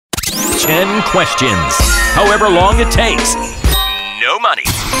10 questions, however long it takes. No money.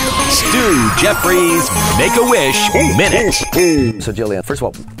 Stu Jeffries Make-A-Wish Minute. So Jillian, first of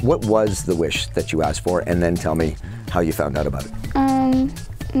all, what was the wish that you asked for, and then tell me how you found out about it.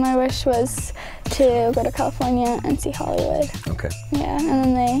 My wish was to go to California and see Hollywood. Okay. Yeah, and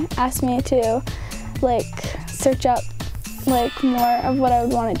then they asked me to search up more of what I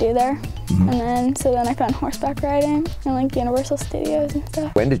would want to do there. And then I found horseback riding and Universal Studios and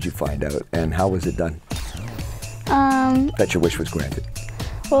stuff. When did you find out, and how was it done? That your wish was granted?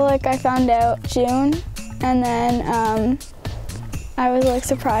 Well, I found out June, and then I was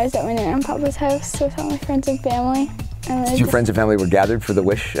surprised at my Nana and Papa's house with all my friends and family. And your friends and family were gathered for the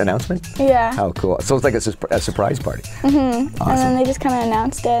wish announcement? Yeah. How cool. So it's like a surprise party. Awesome. And then they just kind of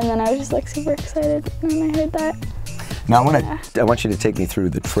announced it, and then I was just super excited when I heard that. Now I want you to take me through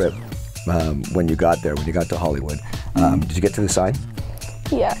the trip when you got there, when you got to Hollywood. Did you get to the sign?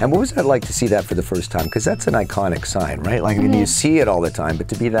 Yeah. And what was that like to see that for the first time? Because that's an iconic sign, right? I mean, you see it all the time, but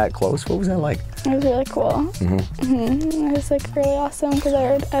to be that close, what was that like? It was really cool. It was really awesome because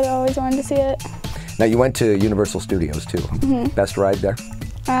I'd always wanted to see it. Now you went to Universal Studios too. Best ride there?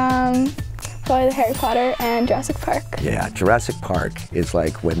 Probably the Harry Potter and Jurassic Park. Yeah, Jurassic Park is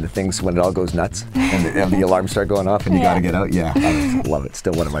like when it all goes nuts and the alarms start going off and you gotta get out. Yeah, I love it.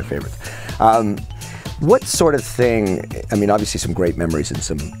 Still one of my favorites. What sort of thing? I mean, obviously some great memories and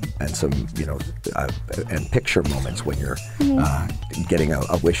some and picture moments when you're getting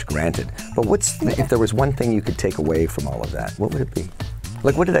a wish granted. But if there was one thing you could take away from all of that, what would it be?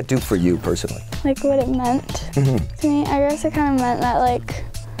 What did that do for you personally? What it meant to me, I guess it kind of meant that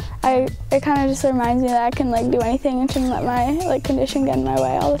it kind of just reminds me that I can do anything and shouldn't let my condition get in my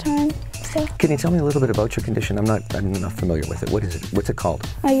way all the time. So. Can you tell me a little bit about your condition? I'm not familiar with it. What is it? What's it called?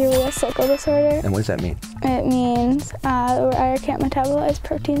 Urea cycle disorder. And what does that mean? It means I can't metabolize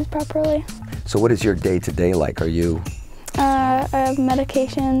proteins properly. So what is your day-to-day like? Are you? I have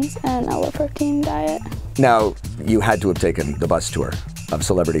medications and a low-protein diet. Now, you had to have taken the bus tour of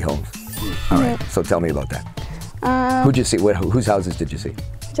celebrity homes. All right, so tell me about that. Who'd you see? Whose houses did you see?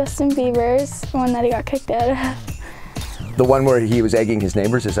 Justin Bieber's, one that he got kicked out of. The one where he was egging his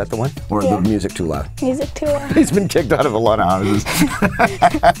neighbors, is that the one? Or the music too loud? Music too loud. He's been kicked out of a lot of houses.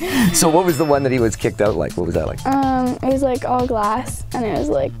 So what was the one that he was kicked out like? What was that like? It was all glass, and it was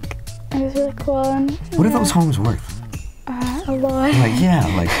really cool. And, what are those homes worth? A lot.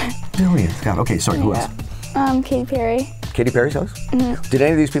 Billions. God, okay, sorry, who else? Katy Perry. Katy Perry's house? Did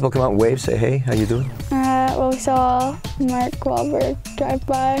any of these people come out and wave, say, hey, how you doing? Well, we saw Mark Wahlberg drive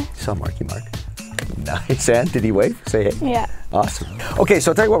by. You saw Marky Mark. Nice. And did he wave? Say hey. Yeah. Awesome. Okay,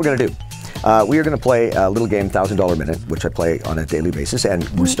 so I'll tell you what we're going to do. We are going to play a little game, $1,000 Minute, which I play on a daily basis, and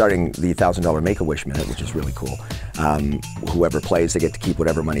we're starting the $1,000 Make-A-Wish Minute, which is really cool. Whoever plays, they get to keep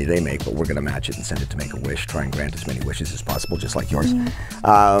whatever money they make, but we're going to match it and send it to Make-A-Wish, try and grant as many wishes as possible, just like yours.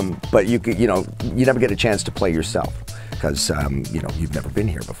 But you never get a chance to play yourself because you've never been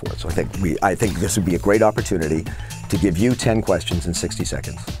here before. So I think this would be a great opportunity to give you 10 questions in 60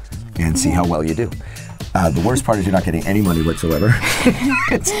 seconds and see how well you do. The worst part is you're not getting any money whatsoever.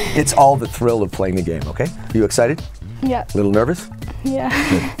 It's all the thrill of playing the game, okay? Are you excited? Yeah. A little nervous? Yeah.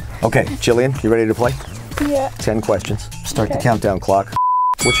 Good. Okay, Jillian, you ready to play? Yeah. 10 questions. Start the countdown clock.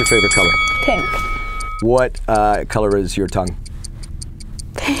 What's your favorite color? Pink. What color is your tongue?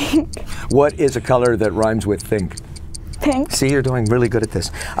 Pink. What is a color that rhymes with think? Pink. See, you're doing really good at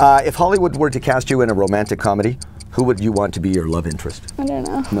this. If Hollywood were to cast you in a romantic comedy, who would you want to be your love interest? I don't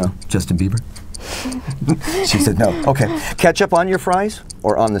know. No, Justin Bieber? She said no. Okay. Ketchup on your fries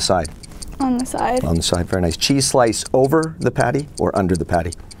or on the side? On the side. On the side, very nice. Cheese slice over the patty or under the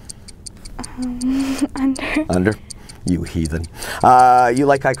patty? Under. Under? You heathen. You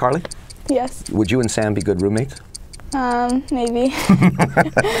like iCarly? Yes. Would you and Sam be good roommates? Maybe.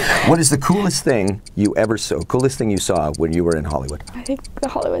 What is the coolest thing you ever saw? Coolest thing you saw when you were in Hollywood? I think the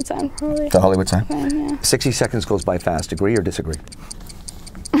Hollywood sign, probably. The Hollywood sign? Yeah. 60 seconds goes by fast. Agree or disagree?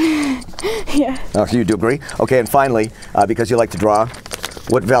 Yeah. Oh, so you do agree? Okay, and finally, because you like to draw,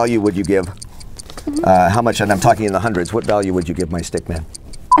 what value would you give? How much, and I'm talking in the hundreds, what value would you give my stick man?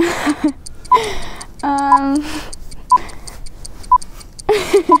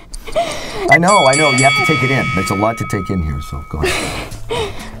 I know, you have to take it in. There's a lot to take in here, so go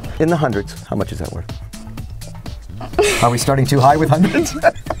ahead. In the hundreds, how much is that worth? Are we starting too high with hundreds?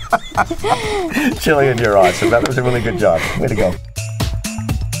 Jillian, you're awesome. That was a really good job. Way to go.